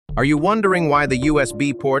Are you wondering why the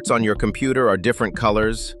USB ports on your computer are different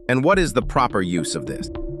colors? And what is the proper use of this?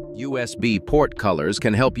 USB port colors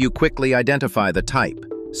can help you quickly identify the type,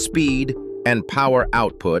 speed, and power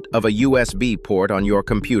output of a USB port on your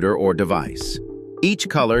computer or device. Each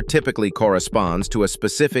color typically corresponds to a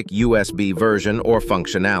specific USB version or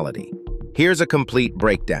functionality. Here's a complete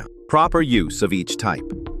breakdown. Proper use of each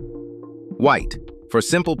type. White, for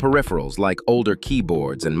simple peripherals like older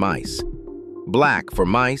keyboards and mice. Black for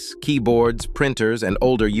mice, keyboards, printers, and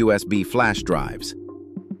older USB flash drives.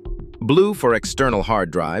 Blue for external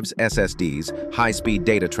hard drives, SSDs, high-speed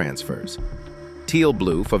data transfers. Teal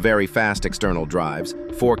blue for very fast external drives,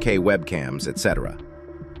 4K webcams, etc.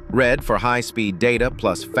 Red for high-speed data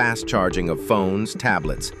plus fast charging of phones,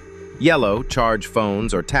 tablets. Yellow, charge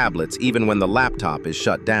phones or tablets even when the laptop is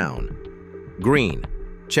shut down. Green,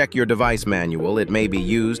 check your device manual. It may be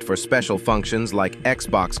used for special functions like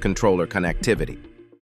Xbox controller connectivity.